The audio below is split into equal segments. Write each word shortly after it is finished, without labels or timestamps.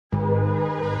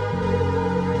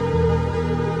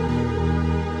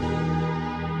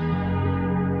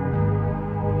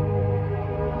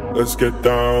let's get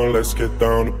down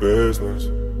to business.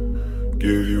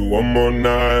 Give you one more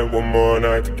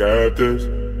night to get this.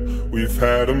 We've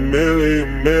had a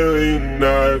million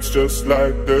nights just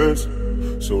like this.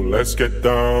 So let's get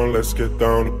down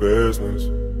to business.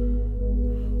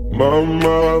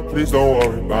 Mama, please don't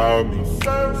worry about me.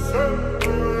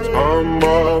 I'm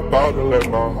about to let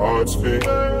my heart speak.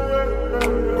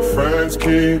 My friends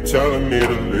keep telling me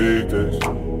to leave this.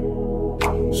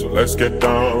 So let's get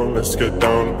down to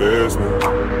business.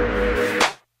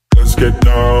 Let's get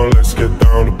down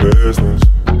to business.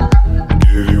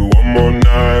 Give you one more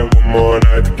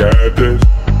night to get this.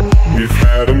 We've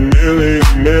had a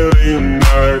million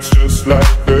nights just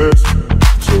like this.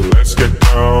 So let's get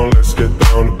down to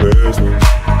business.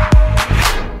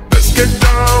 Let's get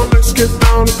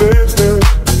down to business.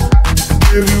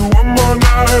 Give you one more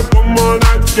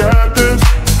night to get this.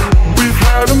 We've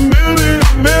had a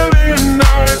million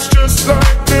nights just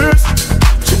like this.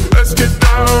 So let's get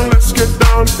down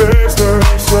to business.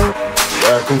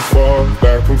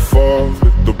 Back and forth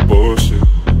with the bullshit.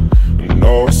 I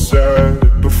know I said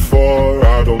it before,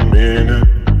 I don't mean it.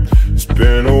 It's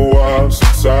been a while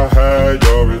since I had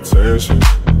your attention,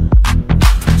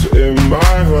 so it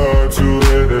might hurt to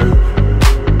hit it.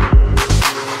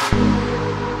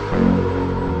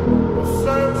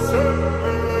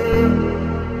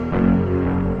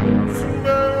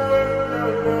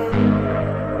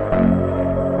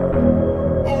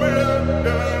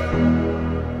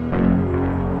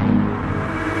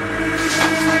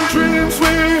 Dreams we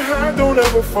had don't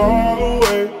ever fall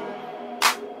away.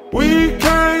 We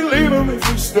can't leave them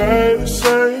if we stay the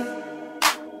same.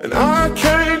 And I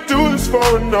can't do this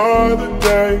for another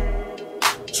day.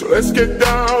 So let's get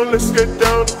down to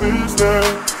business.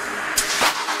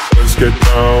 Let's get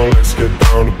down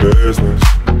to business.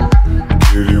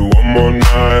 Give you one more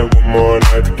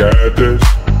night to get this.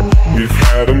 We've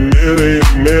had a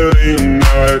million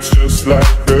nights just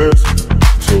like this.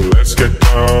 So let's get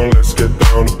down to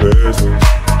business.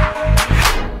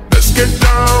 Let's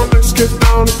get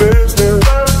down to business.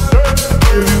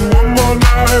 Give you one more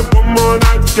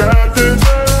night to get this.